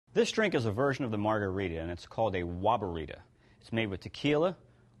This drink is a version of the margarita, and it's called a Waborita. It's made with tequila,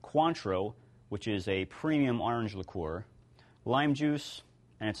 Cointreau, which is a premium orange liqueur, lime juice,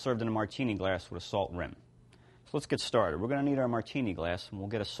 and it's served in a martini glass with a salt rim. So let's get started. We're going to need our martini glass, and we'll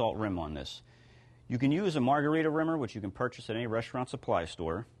get a salt rim on this. You can use a margarita rimmer, which you can purchase at any restaurant supply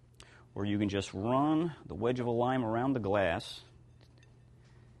store, or you can just run the wedge of a lime around the glass,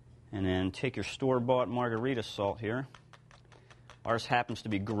 and then take your store-bought margarita salt here. Ours happens to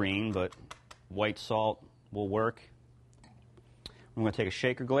be green, but white salt will work. We're going to take a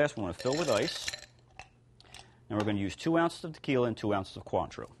shaker glass. We're going to fill with ice. And we're going to use 2 ounces of tequila and 2 ounces of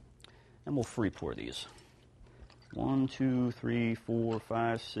Cointreau. And we'll free pour these. 1, 2, 3, 4,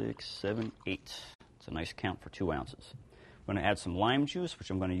 5, 6, 7, 8. It's a nice count for 2 ounces. I'm going to add some lime juice,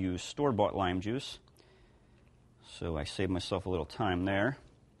 which I'm going to use store-bought lime juice. So I saved myself a little time there.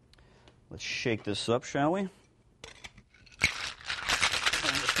 Let's shake this up, shall we?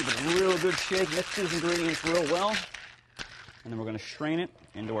 Give it a real good shake, mix these ingredients real well, and then we're going to strain it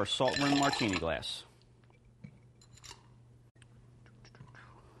into our salt rim martini glass.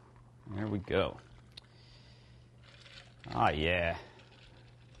 There we go. Ah, yeah.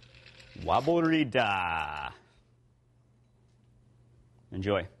 Waborita.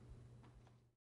 Enjoy.